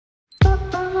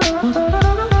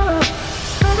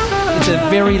a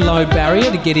very low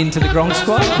barrier to get into the Gronk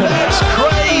Squad. That's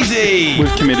crazy!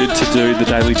 We've committed to do the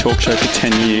Daily Talk Show for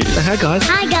 10 years. Hi, guys.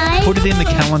 Hi, guys. Put it in the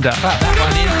calendar. That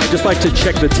one in. I'd just like to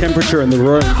check the temperature in the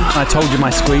room. I told you my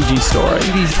squeegee story.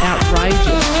 It is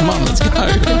outrageous. Come on, let's go.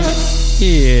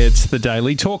 It's the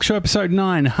Daily Talk Show, episode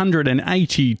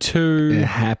 982.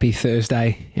 Happy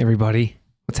Thursday, everybody.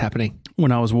 What's happening?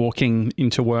 When I was walking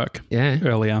into work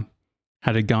earlier,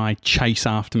 had a guy chase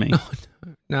after me.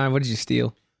 No, what did you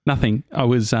steal? Nothing. I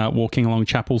was walking along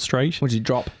Chapel Street. What did you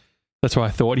drop? That's what I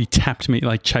thought. He tapped me,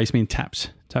 like chased me and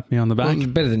tapped me on the back. Well,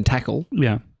 better than tackle.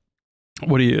 Yeah.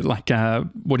 What do you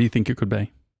think it could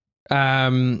be?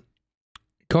 God,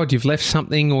 you've left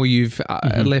something, or you've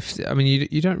left. I mean,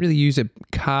 you don't really use a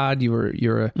card.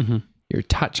 You're a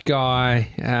touch guy.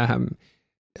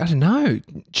 I don't know.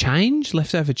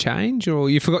 Leftover change, or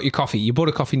you forgot your coffee. You bought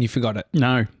a coffee and you forgot it.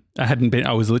 No, I hadn't been.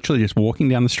 I was literally just walking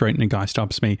down the street and a guy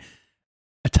stops me.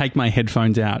 I take my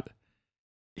headphones out.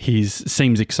 He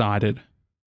seems excited.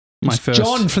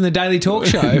 John from the Daily Talk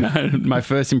Show. No, my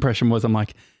first impression was, I'm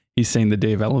like, he's seen the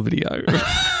Diavella video.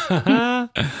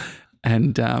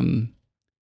 And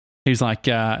he's like,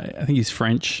 I think he's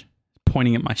French,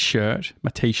 pointing at my shirt, my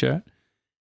T-shirt.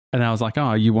 And I was like,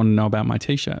 oh, you want to know about my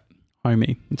T-shirt?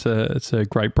 Homie. It's a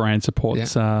great brand,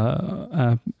 supports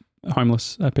homeless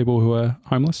people who are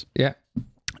homeless. Yeah.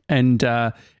 And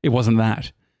it wasn't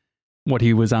that. What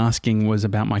he was asking was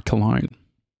about my cologne.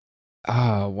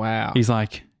 Oh, wow. He's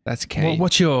like, that's key.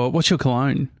 What's your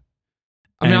cologne?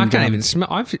 I mean, I can't even smell.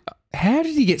 How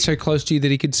did he get so close to you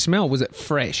that he could smell? Was it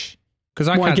fresh? Because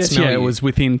I can't smell you. It was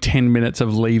within 10 minutes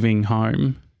of leaving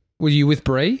home. Were you with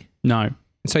Brie? No.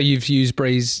 So you've used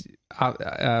Brie's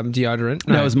deodorant?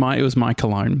 No, it was my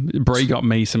cologne. Brie got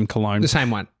me some cologne. The same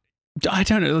one? I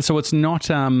don't know. So it's not...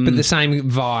 but the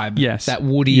same vibe. Yes. That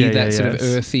woody, sort of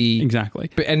earthy... Exactly.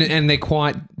 But, and they're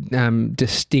quite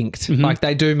distinct. Mm-hmm. Like,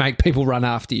 they do make people run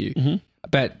after you. Mm-hmm.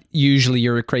 But usually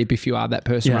you're a creep if you are that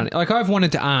person running. Like, I've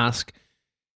wanted to ask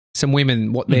some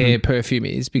women what their perfume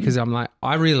is, because I'm like,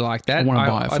 I really like that. I want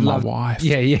to buy it for my wife.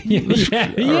 Yeah.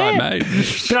 All right, mate.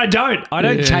 But I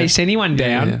don't chase anyone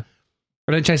down. Yeah.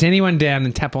 I don't chase anyone down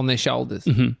and tap on their shoulders.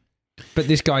 Mm-hmm. But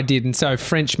this guy did. And so,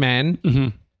 French man...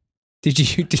 Mm-hmm. Did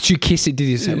you kiss it? Did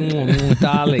you say,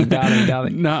 darling?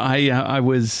 No,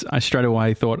 I straight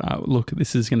away thought, oh, look,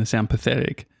 this is going to sound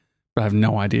pathetic, but I have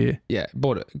no idea. Yeah,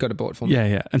 got it bought for me.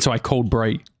 Yeah. And so I called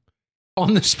Brie.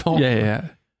 On the spot? Yeah.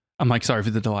 I'm like, sorry for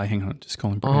the delay. Hang on, just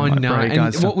calling Brie. Oh, like, no. Brie, and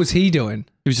guys, what was he doing?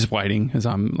 He was just waiting, as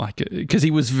I'm like, because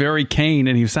he was very keen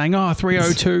and he was saying,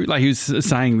 302. Like, he was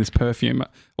saying this perfume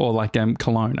or like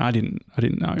cologne. I didn't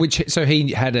know. So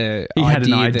he had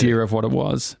an idea of what it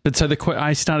was. But so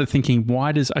I started thinking,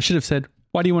 I should have said,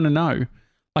 why do you want to know?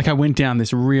 Like, I went down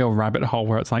this real rabbit hole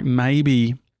where it's like,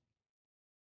 maybe.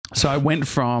 So I went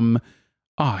from,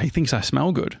 he thinks I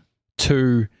smell good,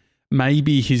 to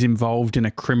maybe he's involved in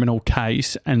a criminal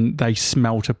case and they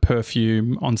smelt a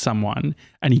perfume on someone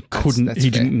and he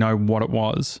didn't know what it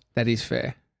was. That is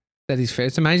fair.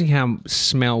 It's amazing how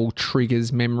smell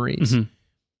triggers memories,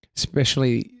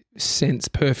 especially scents,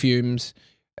 perfumes,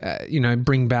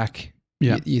 bring back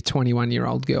your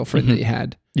 21-year-old girlfriend that you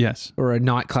had. Yes. Or a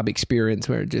nightclub experience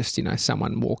where just,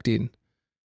 someone walked in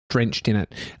drenched in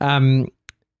it.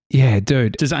 Yeah,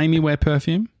 dude. Does Amy wear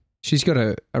perfume? She's got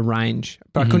a range,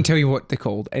 but I couldn't tell you what they're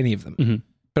called, any of them. Mm-hmm.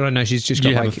 But I know she's just got Do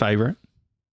you have a favourite?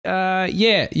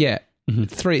 Yeah. Mm-hmm.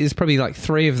 There's probably like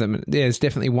three of them. There's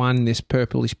definitely one, this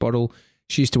purplish bottle.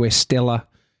 She used to wear Stella,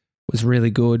 was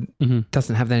really good. Mm-hmm.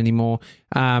 Doesn't have that anymore.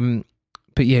 But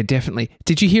yeah, definitely.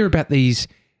 Did you hear about this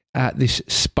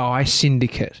spy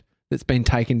syndicate that's been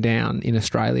taken down in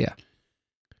Australia?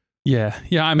 Yeah.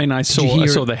 I mean, I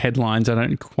saw the headlines. I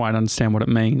don't quite understand what it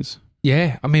means.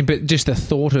 Yeah, I mean, but just the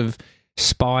thought of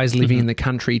spies living in the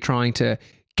country trying to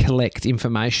collect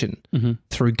information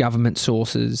through government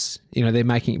sources, they're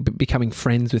becoming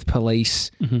friends with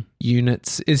police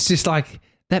units. It's just like,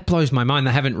 that blows my mind.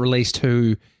 They haven't released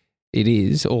who it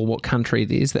is or what country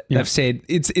it is. They've said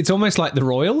it's almost like the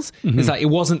royals. It's like, it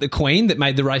wasn't the Queen that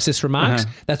made the racist remarks.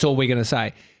 That's all we're going to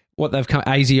say. What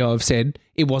ASIO have said,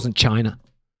 it wasn't China.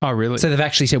 Oh, really? So they've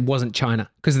actually said wasn't China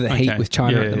because of the heat with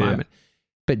China at the moment.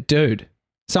 But dude,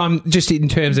 so I'm just in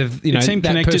terms of, it seemed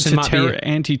connected to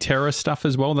anti-terror stuff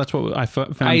as well. That's what I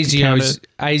found. ASIO,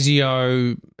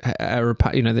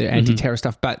 the anti-terror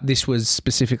stuff, but this was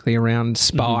specifically around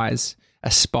spies,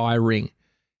 a spy ring.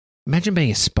 Imagine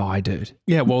being a spy, dude.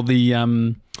 Yeah, well,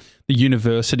 the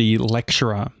university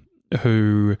lecturer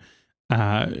who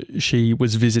she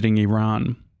was visiting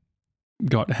Iran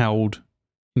got held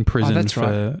in prison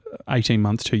for 18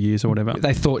 months, 2 years or whatever.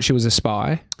 They thought she was a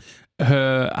spy?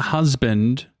 her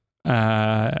husband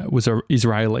was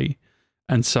Israeli,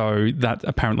 and so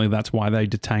that's why they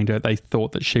detained her. They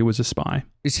thought that she was a spy.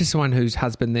 Is this the one whose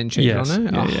husband then cheated on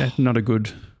her? Yeah, not a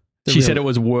good. She said it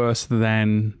was worse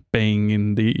than being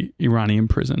in the Iranian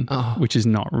prison, which is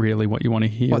not really what you want to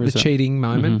hear. What, the cheating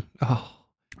moment? Mm-hmm. Oh.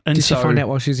 And did she find out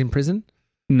while she was in prison?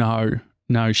 No,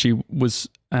 she was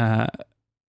at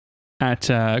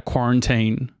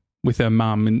quarantine with her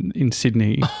mum in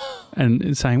Sydney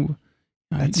and saying,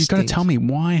 you've got to tell me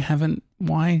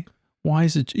why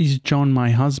is John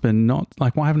my husband? Not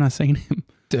like, why haven't I seen him?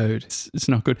 Dude. It's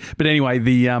not good. But anyway,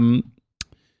 the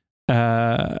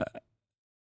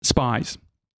spies.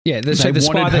 Yeah, the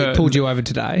spy that pulled you over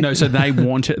today. No, so they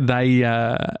wanted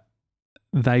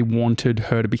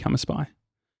her to become a spy.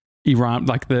 Iran,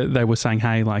 like they were saying,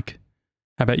 hey, like,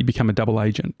 how about you become a double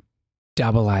agent?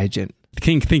 Double agent.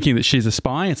 Thinking that she's a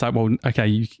spy. It's like, well, okay,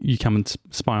 you come and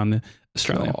spy on the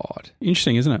Australia. God.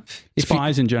 Interesting, isn't it?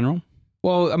 Spies in general.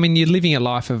 Well, I mean, you're living a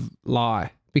life of lie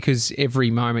because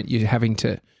every moment you're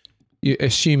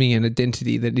assuming an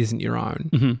identity that isn't your own.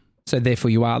 Mm-hmm. So therefore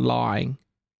you are lying,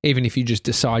 even if you just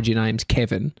decide your name's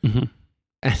Kevin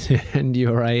and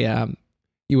you're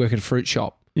you work at a fruit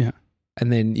shop. Yeah. And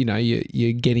then,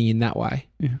 you're getting in that way.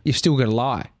 Yeah. You've still got to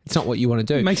lie. It's not what you want to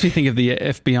do. It makes me think of the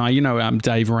FBI.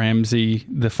 Dave Ramsey,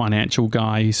 the financial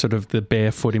guy, he's sort of the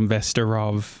barefoot investor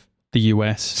of the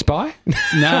US. Spy?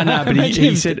 No, but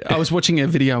he said, I was watching a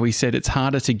video, he said it's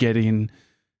harder to get in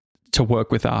to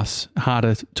work with us,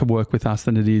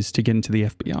 than it is to get into the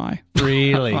FBI.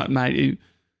 Really? Like, mate,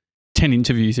 10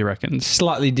 interviews, he reckons.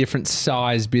 Slightly different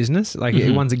size business. Like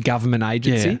one's a government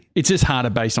agency. Yeah. It's just harder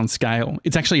based on scale.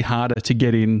 It's actually harder to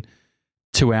get in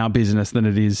to our business than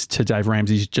it is to Dave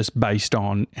Ramsey's, just based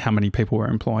on how many people we're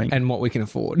employing. And what we can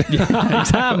afford. Yeah,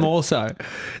 exactly. More so.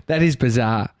 That is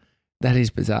bizarre.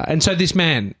 And so this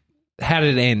man, how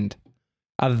did it end?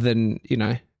 Other than,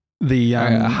 the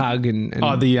a hug and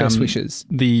best wishes.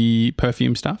 The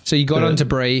perfume stuff. So you got onto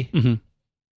Brie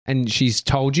and she's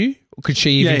told you? Could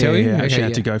she even tell you? Yeah, she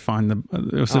had to go find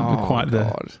it was quite the...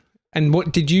 God.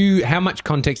 And how much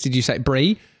context did you say?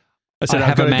 Brie? I said, I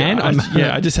have a man?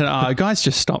 I just said, guys,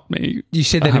 just stop me. You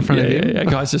said that in front of him? Yeah,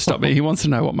 guys, just stop me. He wants to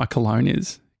know what my cologne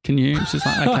is. Can you? She's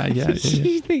like, okay, yeah.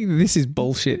 You think this is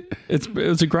bullshit? It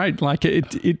was a great, like,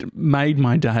 it made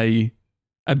my day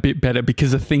a bit better,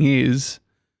 because the thing is,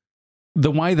 the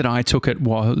way that I took it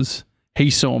was he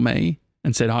saw me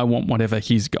and said, I want whatever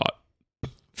he's got.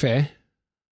 Fair.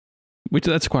 Which,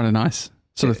 that's quite a nice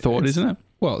sort of thought, isn't it?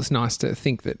 Well, it's nice to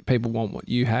think that people want what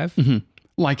you have. Mm-hmm.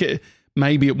 Like,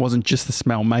 maybe it wasn't just the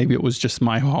smell. Maybe it was just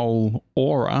my whole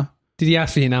aura. Did he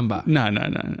ask for your number? No.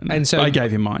 And so I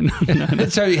gave him mine. No.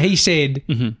 So he said,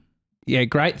 yeah,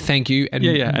 great, thank you. And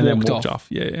and then walked off.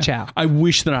 Yeah. Ciao. I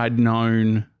wish that I'd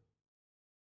known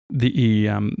the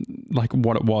like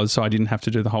what it was, so I didn't have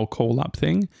to do the whole call up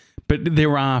thing. But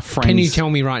there are friends. Can you tell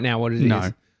me right now what it is?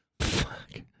 No. Fuck.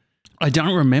 I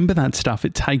don't remember that stuff.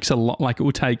 It takes a lot. Like, it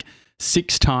will take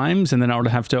 6 times, and then I would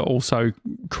have to also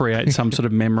create some sort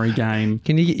of memory game.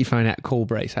 Can you get your phone out, call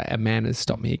Brie, say, a man has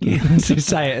stopped me again? Just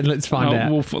say it and let's find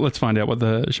out. Let's find out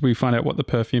should we find out what the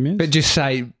perfume is? But just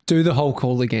say, do the whole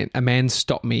call again. A man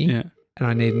stopped me and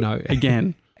I need to know.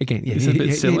 Again. Again, yeah. Is it a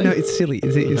bit silly? No, it's silly.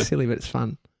 It's silly, but it's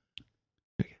fun.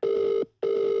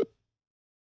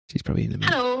 She's probably in the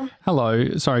middle. Hello.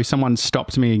 Sorry, someone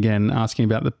stopped me again asking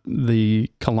about the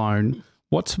cologne.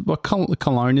 What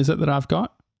cologne is it that I've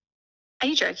got? Are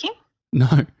you joking?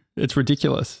 No, it's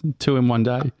ridiculous. 2 in one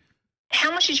day.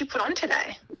 How much did you put on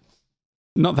today?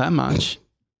 Not that much.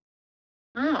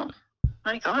 Oh,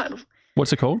 my God.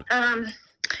 What's it called?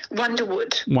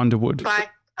 Wonderwood. Wonderwood.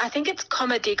 I think it's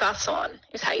Comme des Garçons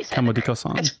is how you say it. Comme des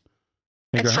Garçons.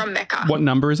 It's from Mecca. What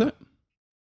number is it?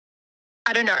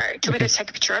 I don't know. Do you want me to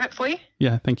take a picture of it for you?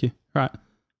 Yeah, thank you. Right.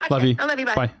 Okay, Love you. I love you.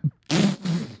 Bye.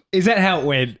 Is that how it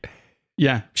went?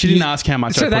 Yeah. She didn't ask how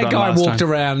much I So put that on guy last walked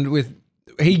time. around with...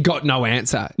 He got no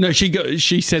answer. No,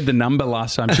 she said the number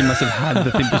last time. She must have had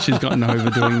the thing that she's gotten over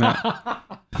doing that.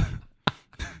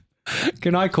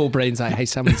 Can I call Brie and say, hey,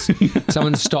 someone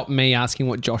stopped me asking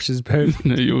what Josh's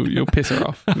perfume? No, you'll piss her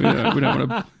off. We don't want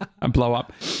to blow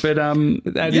up. But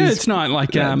it's not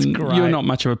like you're not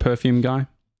much of a perfume guy.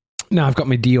 No, I've got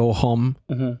my Dior Homme,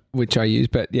 which I use,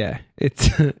 but yeah,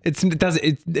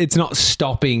 it's not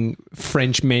stopping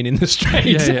French men in the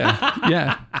streets.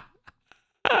 Yeah.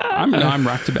 I'm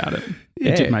racked about it.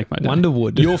 Yeah, it did make my day.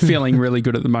 Wonderwood. You're feeling really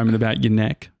good at the moment about your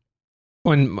neck.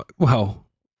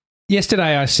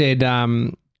 Yesterday I said,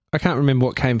 I can't remember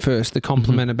what came first, the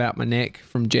compliment about my neck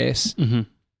from Jess,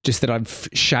 just that I've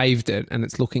shaved it and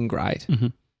it's looking great,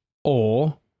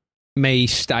 or me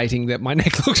stating that my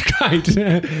neck looks great.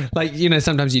 Like, you know,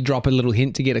 sometimes you drop a little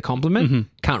hint to get a compliment.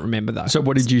 Can't remember though. So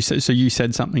what did you say? So you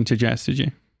said something to Jess, did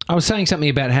you? I was saying something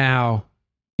about how,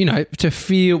 you know, to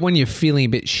feel when you're feeling a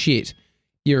bit shit,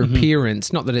 your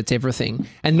appearance, not that it's everything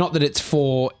and not that it's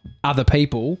for other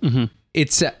people,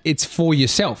 it's for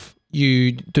yourself.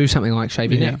 You do something like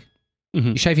shave your neck.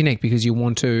 You shave your neck because you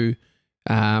want to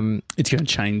It's going to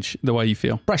change the way you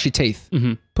feel. brush your teeth,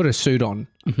 put a suit on.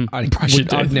 Brush your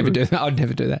I'd teeth. never do that. I'd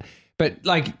never do that. But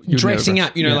like You'd dressing never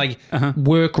up, you know, brush. like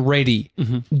work ready,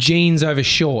 jeans over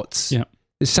shorts. Yeah.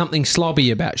 There's something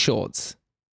slobby about shorts.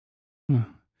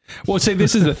 Well, see,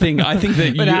 this is the thing. I think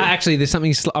that But actually, there's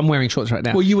something. I'm wearing shorts right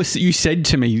now. well, you said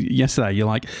to me yesterday, you're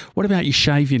like, what about you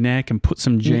shave your neck and put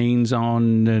some jeans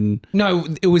on? And No,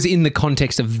 it was in the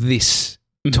context of this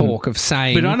talk of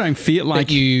saying. but I don't feel like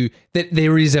that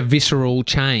there is a visceral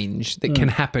change that can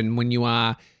happen when you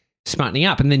are smartening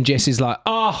up, and then Jess is like,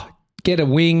 "Oh, get a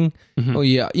wing," or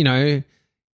you know,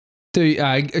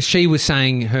 she was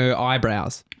saying her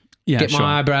eyebrows. yeah, Get sure.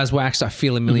 my eyebrows waxed. I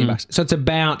feel $1,000,000. So it's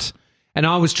about. And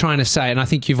I was trying to say, and I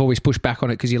think you've always pushed back on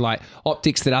it because you're like,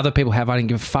 optics that other people have, I didn't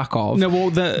give a fuck of. No,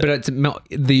 well, But it's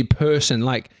the person,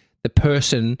 like the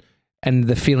person and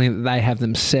the feeling that they have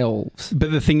themselves.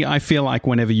 But the thing, I feel like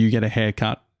whenever you get a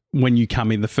haircut, when you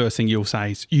come in, the first thing you'll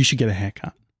say is, you should get a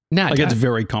haircut. No, Like, it's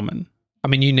very common. I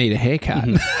mean, you need a haircut.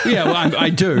 Yeah, well, I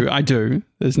do.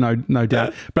 There's no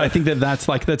doubt. But I think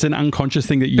that's an unconscious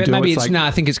thing that you But do. maybe It's like,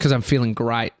 I think it's because I'm feeling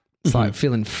great. It's like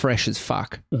feeling fresh as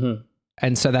fuck.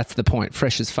 And so that's the point,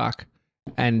 fresh as fuck.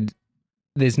 And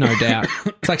there's no doubt.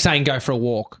 It's like saying go for a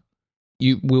walk.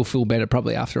 You will feel better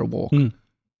probably after a walk.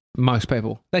 Most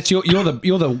people. That's you're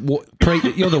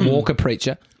the walker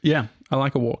preacher. yeah, I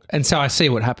like a walk. And so I see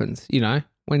what happens, you know,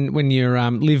 when you're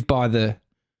live by the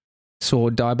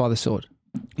sword, die by the sword.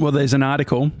 Well, there's an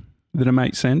article that a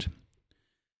mate sent.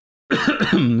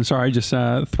 Sorry, just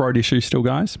throat issue still,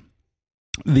 guys.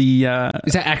 The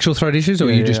Is that actual throat issues,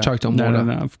 or you just choked on water?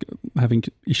 No, I'm having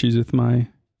issues with my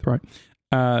throat.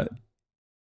 Got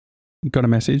a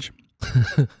message.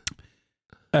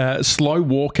 Slow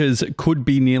walkers could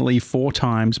be nearly 4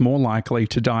 times more likely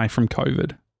to die from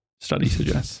COVID, study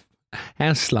suggests.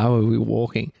 How slow are we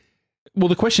walking? Well,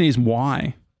 the question is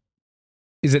why?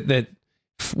 Is it that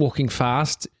walking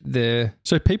fast,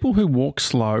 So people who walk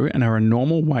slow and are a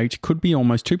normal weight could be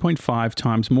almost 2.5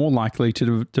 times more likely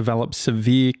to develop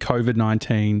severe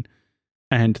COVID-19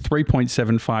 and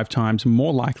 3.75 times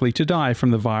more likely to die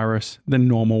from the virus than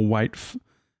normal weight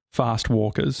fast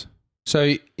walkers.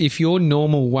 So if your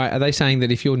normal weight, are they saying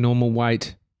that if your normal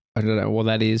weight, I don't know what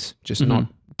that is, just not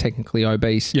technically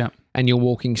obese, Yeah. and you're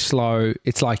walking slow,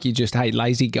 it's like you just, hey,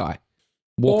 lazy guy,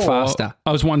 walk Or faster.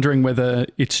 I was wondering whether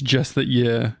it's just that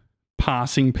you're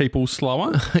passing people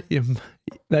slower.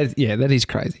 That is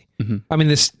crazy. I mean,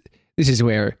 this is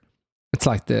where it's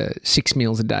like the 6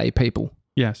 meals a day people.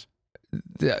 Yes.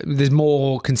 There's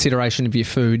more consideration of your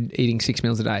food eating 6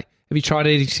 meals a day. Have you tried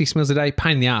eating 6 meals a day?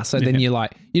 Pain in the ass. So then you're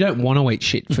like, you don't want to eat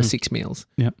shit for 6 meals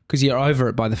because you're over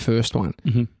it by the first one.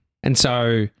 And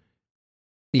so,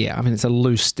 yeah, I mean, it's a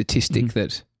loose statistic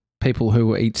that people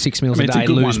who eat 6 meals a it's a day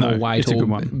good lose one, more though. weight It's a or good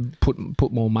one.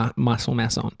 put more muscle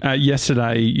mass on.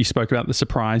 Yesterday, you spoke about the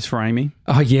surprise for Amy.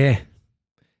 Oh, yeah.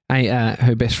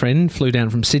 Her best friend flew down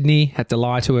from Sydney, had to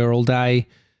lie to her all day.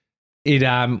 It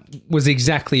was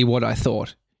exactly what I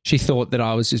thought. She thought that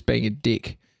I was just being a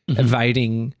dick,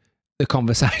 evading the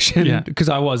conversation because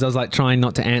I was like trying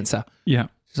not to answer. Yeah.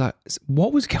 She's like,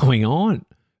 what was going on?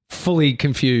 Fully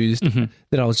confused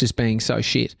that I was just being so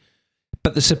shit.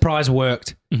 But the surprise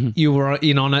worked. You were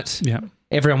in on it. Yeah.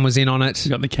 Everyone was in on it. You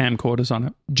got the camcorders on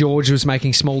it. George was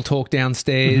making small talk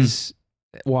downstairs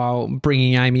while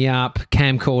bringing Amy up.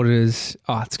 Camcorders.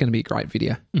 Oh, it's going to be a great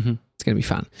video. It's going to be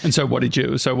fun. And so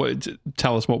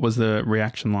tell us, what was the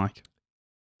reaction like?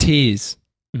 Tears.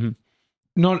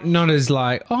 Not as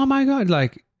like, oh my God,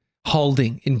 like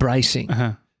holding, embracing,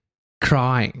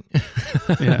 crying,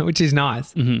 which is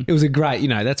nice. It was a great,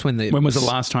 that's when When was the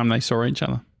last time they saw each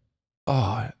other?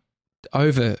 Oh,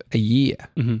 over a year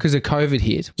because of COVID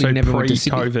hit. We So never went to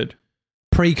Sydney. pre-COVID.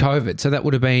 Pre-COVID. So that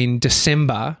would have been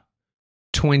December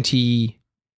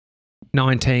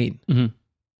 2019.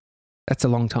 That's a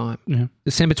long time. Yeah.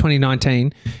 December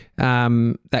 2019,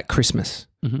 that Christmas.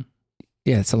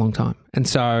 Yeah, it's a long time. And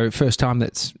so first time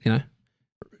that's,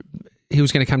 he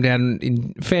was going to come down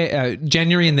in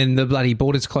January and then the bloody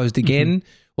borders closed again.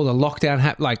 Or the lockdown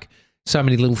happened. Like so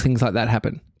many little things like that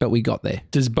happen. But we got there.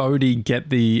 Does Bodie get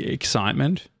the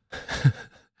excitement?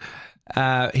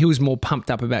 He was more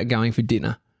pumped up about going for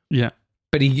dinner. Yeah.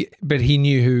 But he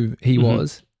knew who he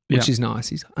was. which Yeah. is nice.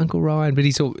 He's Uncle Ryan, but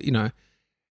he's all,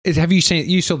 have you seen?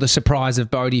 You saw the surprise of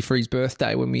Bodie for his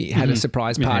birthday when we had a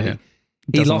surprise Yeah, party. yeah.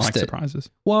 He Doesn't lost like it. surprises.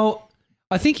 Well,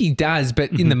 I think he does,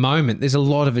 but in the moment, there's a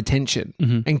lot of attention,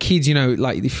 and kids,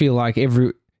 like they feel like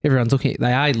everyone's looking.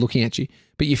 They are looking at you,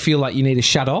 but you feel like you need to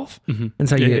shut off, and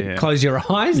so you close your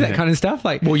eyes, that kind of stuff.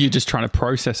 Like, Well, you're just trying to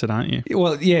process it, aren't you?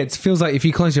 well, yeah, it feels like if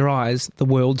you close your eyes, the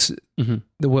world's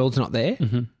not there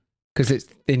because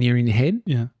then you're in your head.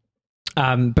 Yeah.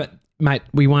 But mate,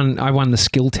 I won the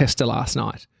skill tester last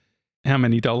night. How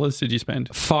many dollars did you spend?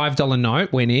 $5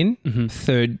 note went in.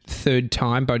 Third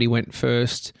time, Bodie went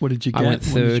first. What did you I get? went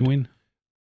What did third. you win?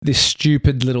 This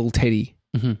stupid little teddy.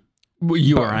 Well,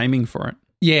 you But- were aiming for it.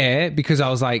 Yeah, because I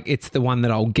was like, it's the one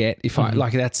that I'll get if I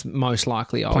like. That's most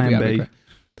likely I'll Plan be able B. to.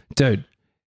 Dude,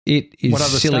 it is What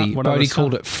other silly. stuff? What other Bodie stuff?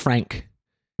 called it Frank,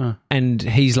 Huh. and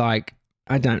he's like,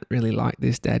 I don't really like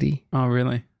this, Daddy. Oh,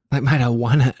 really? Like, mate, I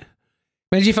won it.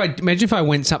 Imagine if I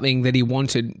went something that he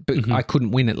wanted, but I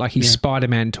couldn't win it. Like his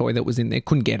Spider-Man toy that was in there,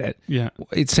 couldn't get it. Yeah.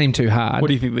 It seemed too hard. What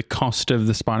do you think the cost of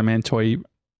the Spider-Man toy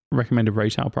recommended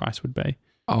retail price would be?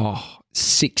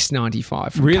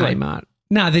 $6.95 from Really? Kmart.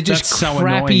 No, they're just That's so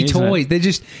crappy annoying, isn't it? toys. They're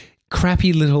just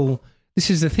crappy little. This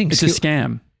is the thing. It's a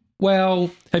scam. Well,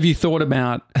 Have you thought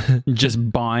about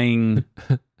just buying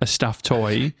a stuffed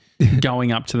toy,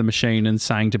 going up to the machine and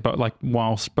saying to like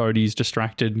whilst Bodie's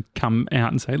distracted, come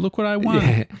out and say, "Look what I won."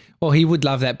 yeah. Well, he would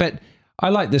love that. But I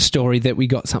like the story that we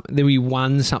got something, that we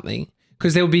won something,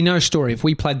 because there would be no story if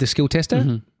we played the skill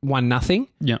tester, won nothing,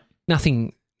 Yeah.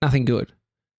 nothing good.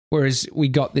 Whereas we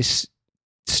got this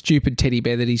stupid teddy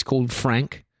bear that he's called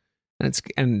Frank,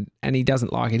 and he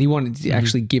doesn't like it. He wanted to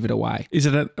actually give it away.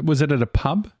 Was it at a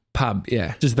pub? Pub,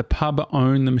 yeah. Does the pub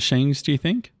own the machines, do you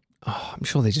think? Oh, I'm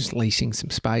sure they're just leasing some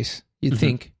space. You'd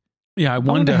think. Yeah, I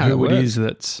wonder wonder how who it it works. is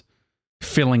that's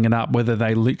filling it up, whether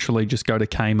they literally just go to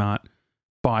Kmart,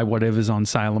 buy whatever's on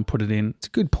sale and put it in. It's a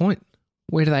good point.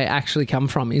 Where do they actually come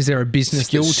from? Is there a business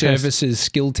Skill that test- services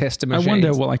skill tester machines? I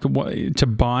wonder, what, to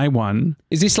buy one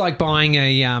Is this like buying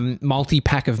a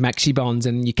multi-pack of Maxi Bonds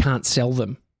and you can't sell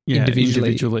them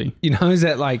individually? You know, is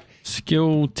that like,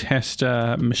 Skill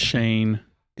tester machine.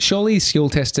 surely skill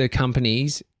tester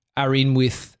companies are in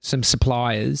with some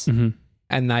suppliers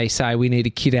and they say we need to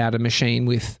kit out a machine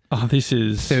with Oh, this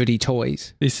is 30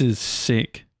 toys.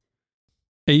 sick.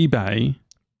 eBay,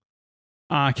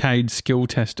 arcade skill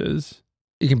testers.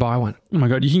 You can buy one. Oh my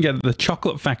God, you can get the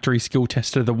Chocolate Factory skill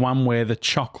tester, the one where the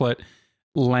chocolate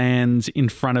lands in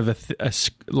front of this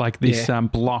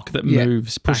block that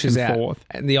moves back pushes and out. forth.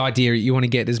 And the idea, you want to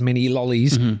get as many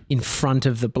lollies in front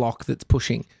of the block that's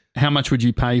pushing. How much would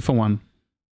you pay for one?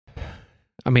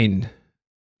 I mean,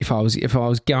 if I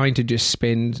was going to just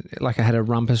spend, like I had a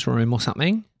rumpus room or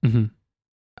something,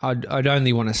 I'd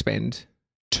only want to spend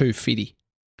 $250.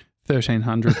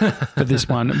 1,300 for this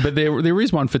one, but there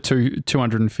is one for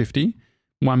 250.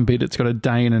 One bit, it's got a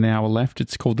day and an hour left.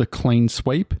 It's called the Clean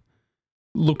Sweep.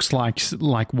 Looks like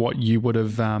what you would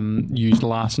have used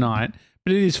last night,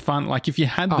 but it is fun. Like if you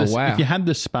had if you had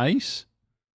the space.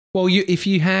 Well, if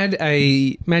you had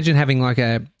imagine having like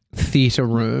a theatre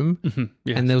room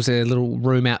Yes. and there was a little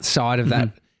room outside of that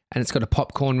and it's got a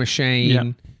popcorn machine.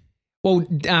 Yeah. Well,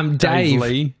 Dave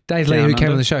Lee, Down who came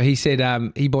Under. on the show, he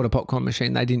said he bought a popcorn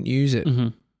machine. They didn't use it.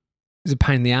 It was a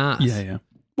pain in the ass. Yeah.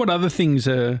 What other things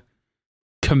are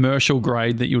commercial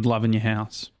grade that you would love in your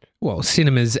house? Well,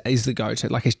 cinemas is the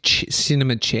go-to, like a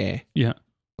cinema chair. Yeah.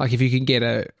 Like if you could get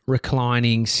a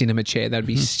reclining cinema chair, that'd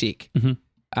be sick.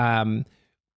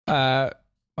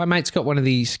 My mate's got one of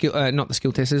the not the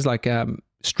skill testers, like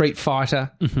Street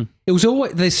Fighter. It was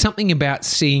always, there's something about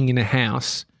seeing in a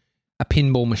house a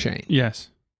pinball machine Yes.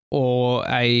 or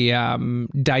a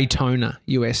Daytona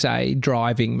USA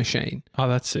driving machine. Oh,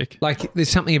 that's sick. Like there's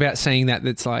something about seeing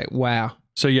that's like, wow.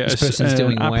 So yeah, This person's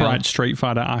doing an upright well. Street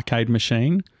Fighter arcade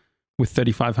machine with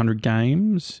 3,500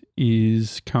 games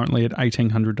is currently at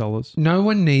 $1,800. No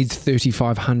one needs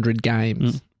 3,500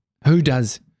 games. Who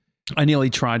does? I nearly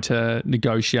tried to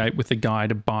negotiate with a guy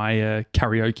to buy a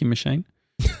karaoke machine.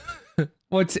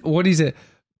 What is a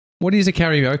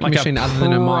karaoke Like machine a other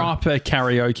than a mic? proper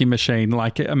karaoke machine.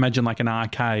 Like imagine like an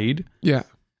arcade, Yeah.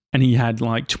 and he had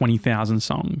like 20,000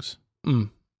 songs. Mm.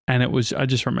 And I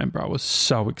just remember I was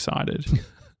so excited.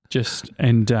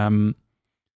 I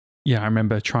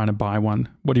remember trying to buy one.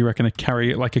 What do you reckon?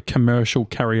 Like a commercial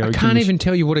karaoke I can't machine? even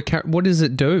tell you what does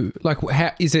it do? Like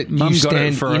how is it? Mum you got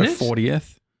stand it for in her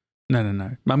 40th.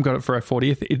 No. Mum got it for her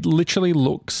 40th. It literally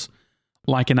looks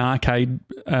like an arcade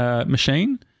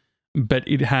machine, but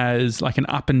it has like an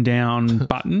up and down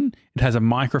button. It has a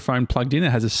microphone plugged in.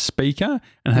 It has a speaker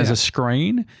and it has a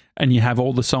screen, and you have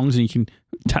all the songs, and you can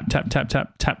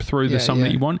tap through the song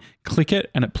that you want. Click it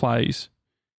and it plays.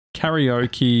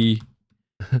 Karaoke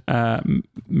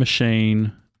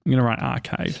machine. I'm going to write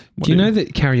arcade. Do you know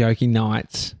that karaoke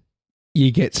nights, you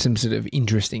get some sort of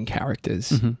interesting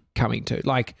characters coming to?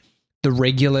 Like the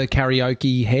regular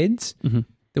karaoke heads.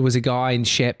 There was a guy in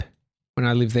Shep when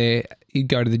I lived there. He'd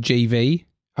go to the GV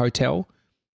hotel,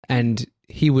 and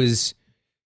he was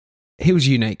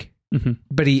unique.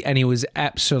 But he was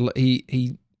absolutely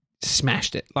he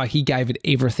smashed it. Like he gave it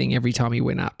everything every time he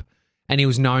went up, and he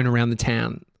was known around the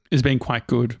town as being quite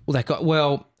good. Well, that guy.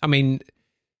 Well, I mean,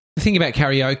 the thing about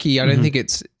karaoke, I don't think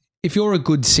it's, if you're a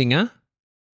good singer,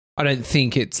 I don't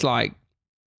think it's like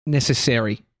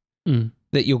necessary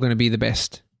that you're going to be the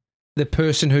best. The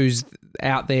person who's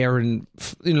out there and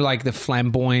like the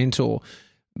flamboyant or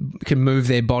can move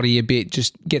their body a bit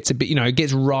just gets a bit,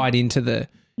 gets right into the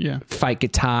fake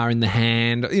guitar in the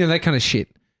hand, that kind of shit.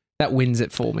 That wins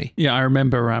it for me. Yeah, I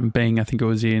remember being, I think it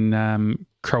was in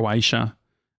Croatia,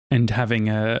 and having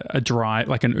a drive,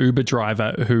 like an Uber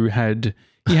driver who had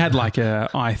like a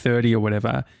i30 or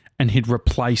whatever, and he'd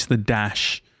replace the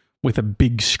dash with a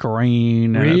big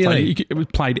screen. And really?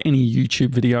 It played any YouTube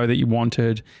video that you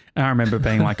wanted. And I remember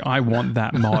being like, I want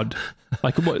that mod.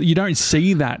 Like, you don't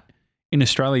see that in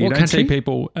Australia. You don't see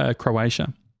people,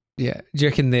 Croatia. Yeah. Do you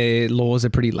reckon their laws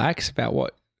are pretty lax about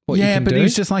what you can do? Yeah, but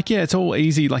he's just like, it's all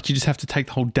easy. Like, you just have to take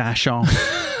the whole dash off.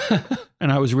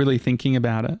 And I was really thinking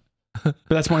about it. But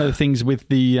that's one of the things with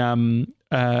the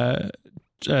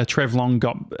Trev Long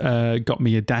got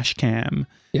me a dash cam.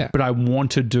 Yeah. But I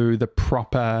want to do the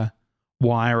proper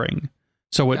wiring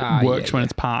so it works when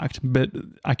it's parked. But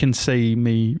I can see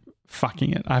me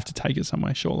fucking it. I have to take it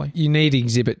somewhere surely. You need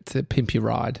Exhibit to Pimp Your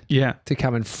Ride. Yeah. To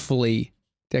come and fully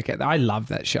deck it. I love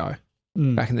that show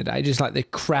back in the day. Just like the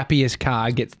crappiest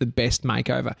car gets the best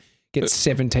makeover. Gets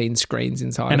 17 screens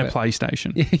inside and of a it.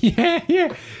 PlayStation.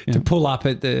 Yeah. To pull up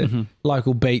at the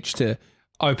local beach to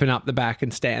open up the back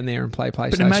and stand there and play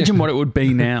PlayStation. But imagine what it would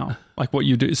be now. Like what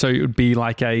you do. So it would be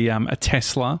like a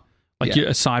Tesla, like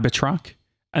a Cybertruck,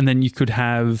 and then you could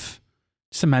have,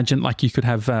 just imagine like you could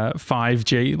have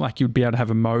 5G, like you'd be able to have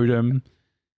a modem,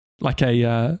 like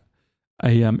a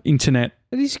internet.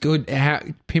 It is good. How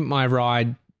Pimp My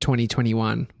Ride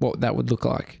 2021, what that would look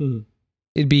like.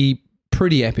 It'd be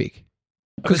pretty epic.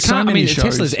 Because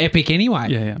Tesla's epic anyway.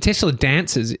 Yeah. Tesla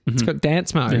dances. It's got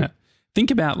dance mode. Yeah. Think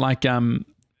about like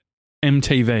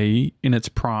MTV in its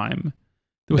prime.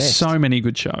 There were so many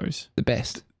good shows. The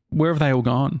best. Where have they all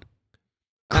gone?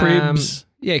 Cribs.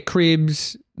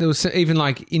 Cribs. There was even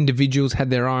like individuals had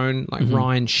their own. Like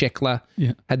Ryan Sheckler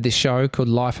had this show called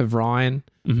Life of Ryan.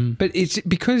 But it's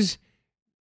because...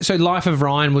 So Life of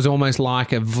Ryan was almost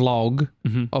like a vlog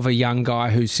of a young guy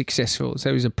who's successful. So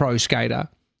he was a pro skater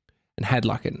and had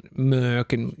like a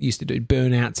Merc and used to do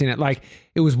burnouts in it. Like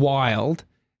it was wild,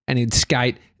 and he'd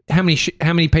skate. How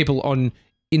many people on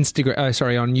Instagram?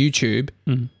 On YouTube,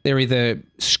 they're either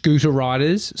scooter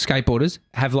riders, skateboarders,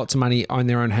 have lots of money, own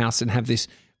their own house, and have this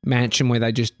mansion where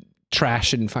they just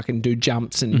trash and fucking do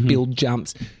jumps and build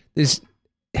jumps. There's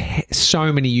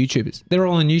so many YouTubers. They're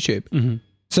all on YouTube.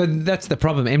 So that's the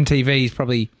problem. MTV is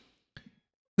probably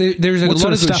there's a lot of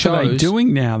good stuff shows. Are they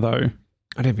doing now though?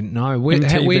 I don't even know. Where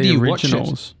do you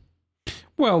originals? Watch it?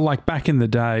 Well, like back in the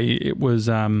day, it was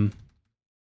on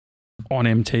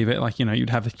MTV. Like you'd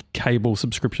have a cable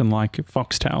subscription like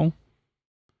Foxtel.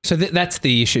 So that's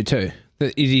the issue too.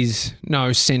 That it is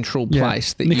no central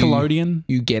place that Nickelodeon.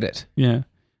 You get it. Yeah.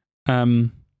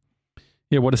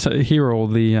 Yeah, here are all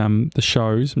the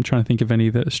shows. I'm trying to think of any.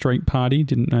 The Street Party,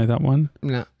 didn't know that one.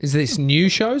 No. Is this new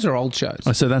shows or old shows?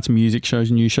 Oh, so that's music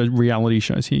shows, new shows, reality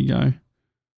shows. Here you go.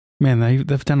 Man,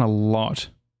 they've done a lot.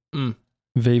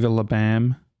 Viva La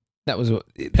Bam.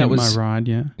 Pimp My Ride,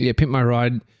 yeah. Yeah, Pimp My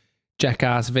Ride,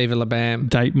 Jackass, Viva La Bam.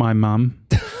 Date My Mum.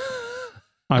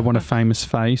 I Want a Famous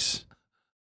Face.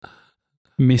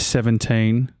 Miss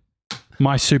 17.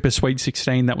 My Super Sweet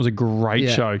 16. That was a great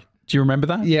show. Do you remember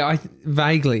that? Yeah,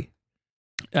 vaguely.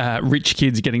 Rich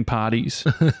kids getting parties.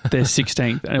 Their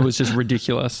 16th, and it was just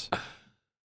ridiculous.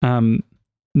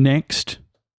 Next,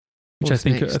 which I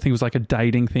think was like a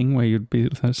dating thing where you'd be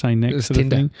saying next. It was sort of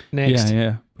Tinder. thing. Next.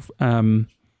 Yeah.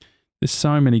 There's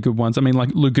so many good ones. I mean,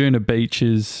 like Laguna Beach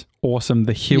is awesome.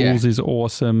 The Hills is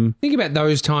awesome. Think about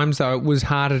those times though. It was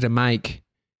harder to make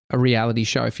a reality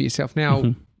show for yourself.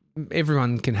 Now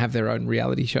everyone can have their own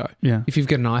reality show. Yeah. If you've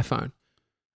got an iPhone.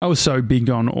 I was so big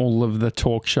on all of the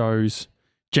talk shows.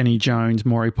 Jenny Jones,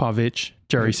 Maury Povich,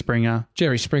 Jerry Springer.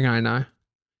 Jerry Springer, I know.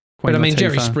 But I mean,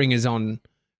 Jerry Latifah. Springer's on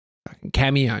fucking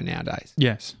Cameo nowadays.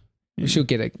 Yes. We should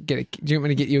get a. Do you want me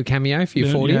to get you a cameo for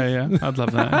your 40? Yeah, I'd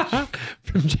love that.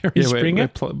 From Jerry Yeah, Springer.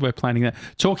 we're planning that.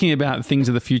 Talking about things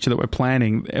of the future that we're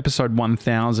planning, episode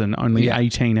 1000, only Yeah.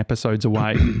 18 episodes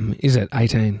away. Is it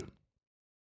 18?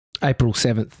 April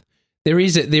 7th. There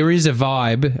is a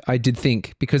vibe, I did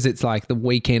think, because it's like the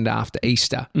weekend after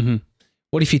Easter. Mm-hmm.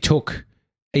 What if you took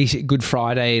Good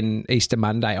Friday and Easter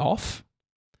Monday off,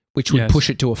 which would Yes. push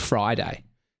it to a Friday?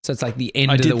 So it's like the end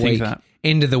I of did the think week. that.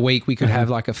 End of the week, we could Uh-huh. have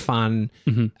like a fun,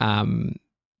 Mhm.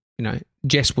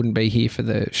 Jess wouldn't be here for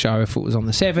the show if it was on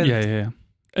the 7th. Yeah.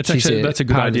 It's She's actually, that's a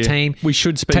good part of the idea. team. We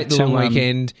should speak Take the to long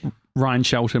weekend. Ryan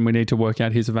Shelton. We need to work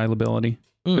out his availability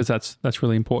because that's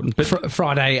really important. But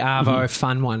Friday, Arvo,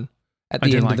 fun one at I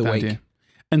the do end like of the that week. idea.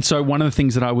 And so one of the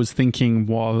things that I was thinking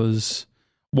was,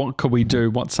 what could we do?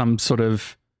 What some sort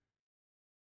of,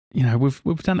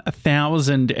 we've done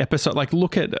 1,000 episodes. Like,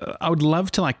 look at, I would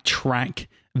love to like track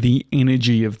the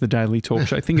energy of the Daily Talk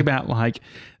Show. Think about like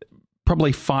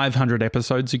probably 500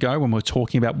 episodes ago when we were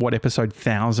talking about what episode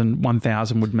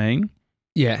 1000 would mean.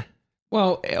 Yeah.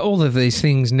 Well, all of these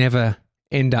things never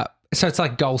end up. So it's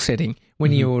like goal setting.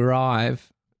 When you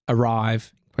arrive,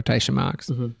 quotation marks,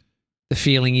 the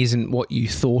feeling isn't what you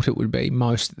thought it would be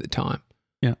most of the time.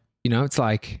 Yeah. It's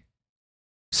like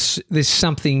there's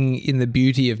something in the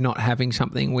beauty of not having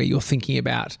something where you're thinking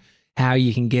about how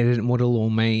you can get it and what it'll all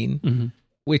mean,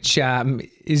 which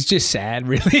is just sad,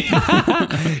 really.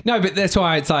 No, but that's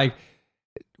why it's like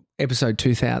episode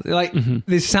 2000. Like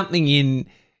there's something in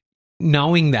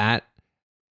knowing that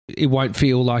it won't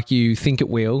feel like you think it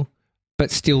will, but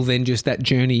still then just that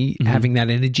journey, having that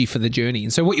energy for the journey.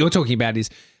 And so what you're talking about is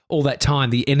all that time,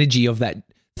 the energy of that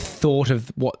thought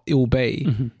of what it will be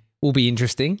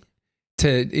interesting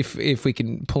to if we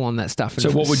can pull on that stuff. And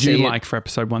So what would you see it. like for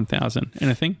episode 1000?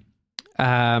 Anything?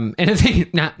 Anything?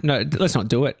 No, let's not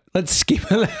do it. Let's skip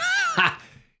it.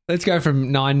 Let's go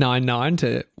from 999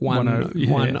 to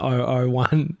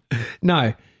 1001. No,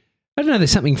 I don't know.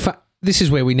 There's something. This is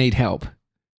where we need help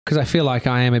because I feel like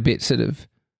I am a bit sort of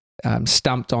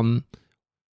stumped on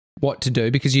what to do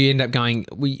because you end up going.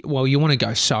 You want to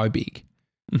go so big.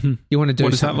 You want to do.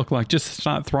 What does that something. look like? Just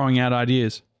start throwing out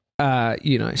ideas.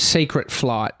 Secret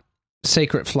flight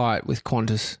with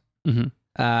Qantas.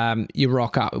 You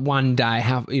rock up one day,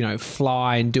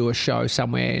 fly and do a show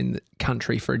somewhere in the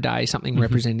country for a day, something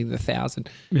representing the 1,000.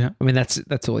 Yeah. I mean, that's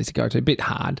always a go-to. A bit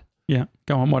hard. Yeah.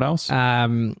 Go on. What else?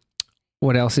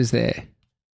 What else is there?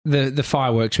 The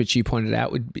fireworks, which you pointed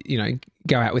out, would be,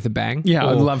 go out with a bang. Yeah,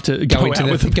 I'd Or love to go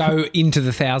go into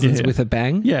the thousands Yeah. with a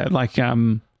bang. Yeah, like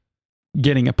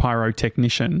getting a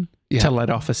pyrotechnician to let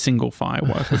off a single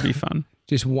firework would be fun.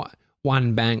 Just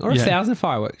one bang or Yeah. 1,000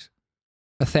 fireworks.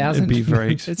 1,000. It'd be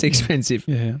very It's expensive.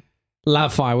 Yeah.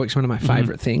 Love fireworks. One of my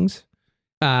favorite things.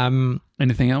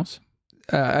 Anything else?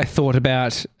 I thought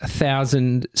about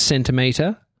 1,000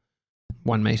 centimeter,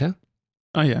 1 meter,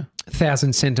 Oh yeah.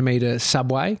 1,000 centimeter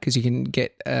subway because you can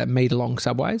get meter long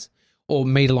subways or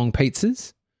meter long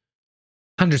pizzas.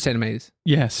 100 centimeters.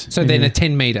 Yes. So then a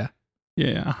 10 meter.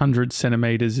 100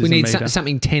 centimeters is We need a meter.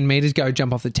 something 10 meters. Go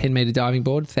jump off the 10 meter diving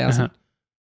board. 1,000. Uh-huh.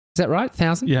 Is that right?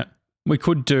 1,000? Yeah. We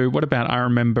could do. What about? I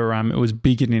remember it was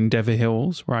big in Endeavour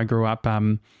Hills where I grew up.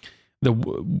 I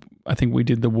think we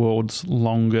did the world's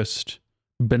longest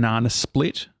banana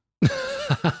split.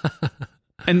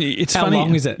 And it's How funny.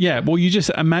 long is it? Yeah. Well, you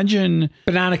just imagine.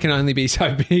 Banana can only be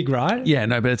so big, right? Yeah.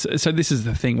 No, but so this is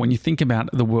the thing. When you think about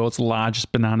the world's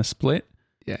largest banana split,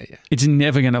 Yeah. it's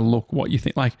never going to look what you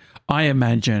think. Like I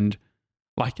imagined,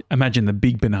 imagine the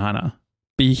big banana,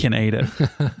 but you can eat it.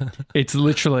 It's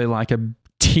literally like a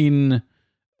tin,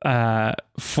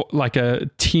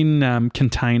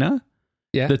 container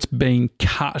Yeah. that's being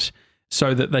cut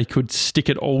so that they could stick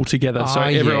it all together. So Oh,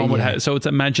 yeah, everyone would yeah. have. So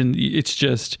imagine it's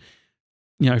just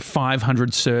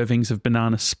 500 servings of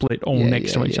banana split all Yeah,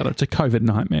 next to yeah, each yeah. other. It's a COVID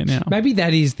nightmare now. Maybe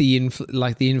that is the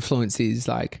influence is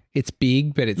like it's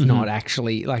big, but it's not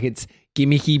actually like it's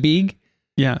gimmicky big.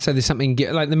 Yeah. So there's something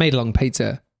like the meter long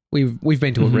pizza. We've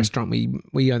been to a restaurant.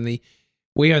 We only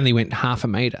went half a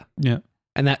meter, Yeah.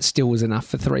 and that still was enough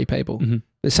for 3 people.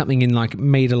 There's something in like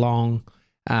meter long,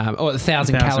 or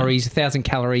 1,000 calories. 1,000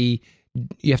 calorie.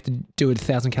 You have to do a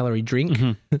 1,000 calorie drink.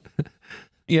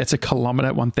 Yeah, it's a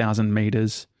kilometre, 1,000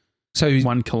 metres. So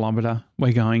 1 kilometre.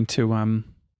 We're going to,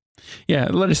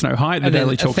 let us know. Hi at the and then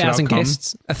Daily Talk 1,000 Show.com.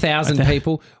 guests, 1,000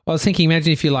 people. I was thinking,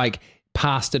 imagine if you like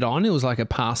passed it on. It was like a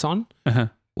pass on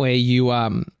where you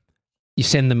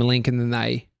send them a link and then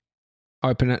they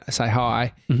open it, say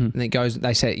hi, and it goes.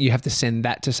 They say you have to send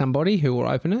that to somebody who will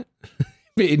open it.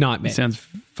 Nightmare. It sounds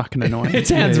fucking annoying. It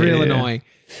sounds Yeah, real yeah, yeah. annoying.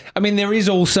 I mean, there is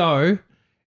also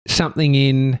something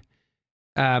in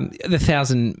the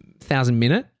 1,000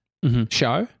 minute Mhm.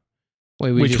 show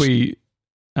where Which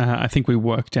I think we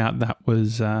worked out that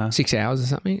was 6 hours or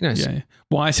something. No, yeah.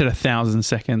 Well, I said 1,000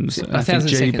 seconds. I think 1,000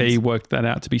 GB seconds. worked that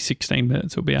out to be 16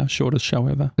 minutes. It'll be our shortest show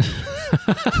ever.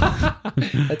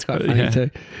 that's quite funny Yeah. too.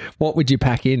 What would you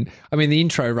pack in? I mean, the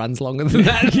intro runs longer than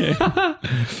that.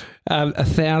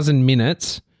 1,000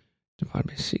 minutes divided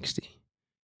by 60.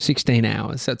 16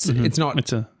 hours. That's It's not.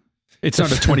 It's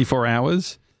not a 24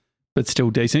 hours, but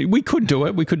still decent. We could do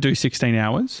it. We could do 16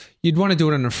 hours. You'd want to do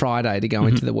it on a Friday to go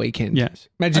into the weekend. Yes.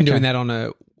 Imagine Okay. doing that on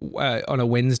a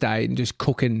Wednesday and just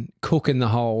cooking the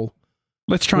whole.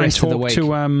 Let's try and Rest of the talk week.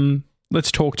 to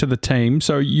let's talk to the team.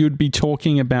 So you'd be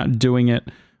talking about doing it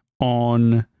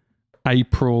on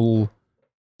April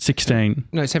 16.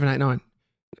 No, 7, 8, 9.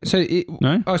 So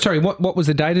No? Oh, sorry. What was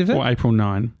the date of it? Or April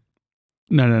 9.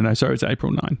 No. Sorry, it's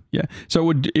April 9. Yeah.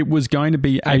 So it was going to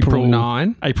be April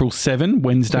 9. April 7,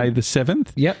 Wednesday the 7th.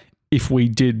 Yep. If we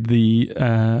did the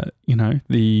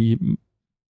the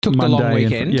Took Monday the long and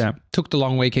weekend. yeah. Took the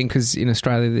long weekend because in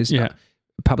Australia there's Yeah.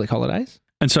 public holidays,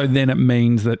 And so then it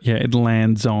means that it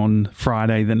lands on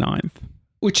Friday the 9th.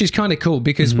 which is kind of cool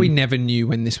because we never knew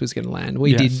when this was going to land.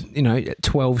 We Yes. did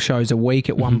 12 shows a week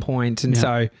at one point, and Yeah.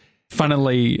 so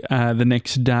Funnily, the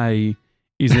next day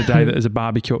is the day that there's a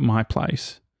barbecue at my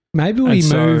place. maybe we And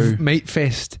so- move Meat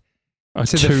Fest.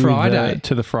 To the Friday.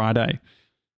 To the Friday.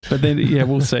 But then,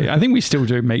 we'll see. I think we still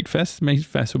do Meat Fest. Meat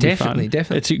Fest will be fun.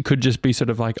 Definitely. It could just be sort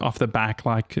of like off the back,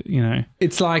 like,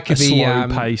 It's like a the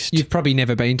slow-paced- You've probably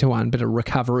never been to one, but a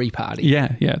recovery party.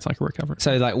 yeah, it's like a recovery.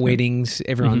 So like weddings,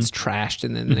 everyone's Mm-hmm. trashed,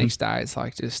 and then the next day it's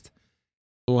like just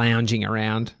lounging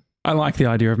around. I like the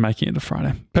idea of making it a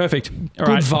Friday. Perfect. All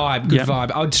Good right. vibe, good Yeah.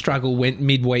 vibe. I'd struggle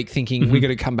midweek thinking we got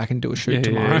to come back and do a shoot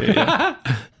tomorrow. Yeah.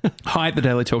 Hi at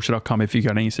thedailytalkshow.com if you've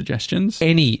got any suggestions.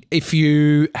 If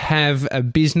you have a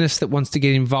business that wants to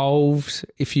get involved,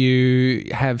 if you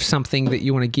have something that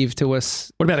you want to give to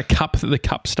us, What about the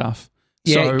cup stuff?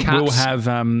 Yeah, so cups. we'll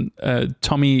have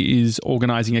Tommy is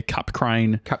organising a cup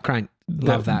crane. Cup Crane,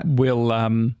 love that. Will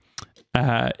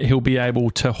he'll be able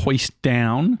to hoist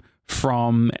down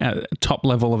from top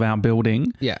level of our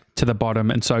building Yeah. to the bottom,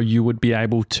 and so you would be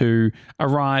able to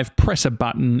arrive, press a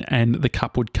button, and the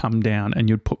cup would come down, and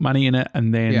you'd put money in it,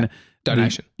 and then Yeah.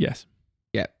 Donation. Yes,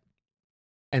 Yeah.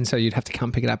 And so you'd have to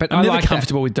come pick it up. But I'm I never like that.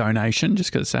 comfortable with donation just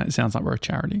because it sounds like we're a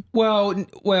charity. Well,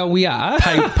 we are.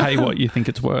 Pay what you think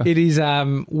it's worth. It is.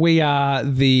 We are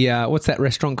the what's that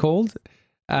restaurant called?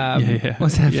 Yeah.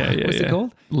 What's that? Yeah, what's yeah. it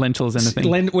called? Lentils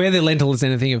anything. We're the Lentil is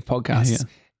Anything of podcasts,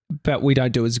 but we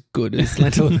don't do as good as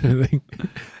Lentil is Anything.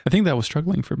 I think they were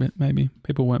struggling for a bit. Maybe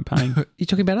people weren't paying. You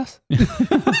talking about us?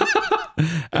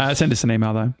 Send us an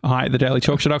email though. Hi at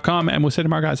thedailytalkshow.com, and we'll see you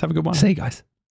tomorrow, guys. Have a good one. See you guys.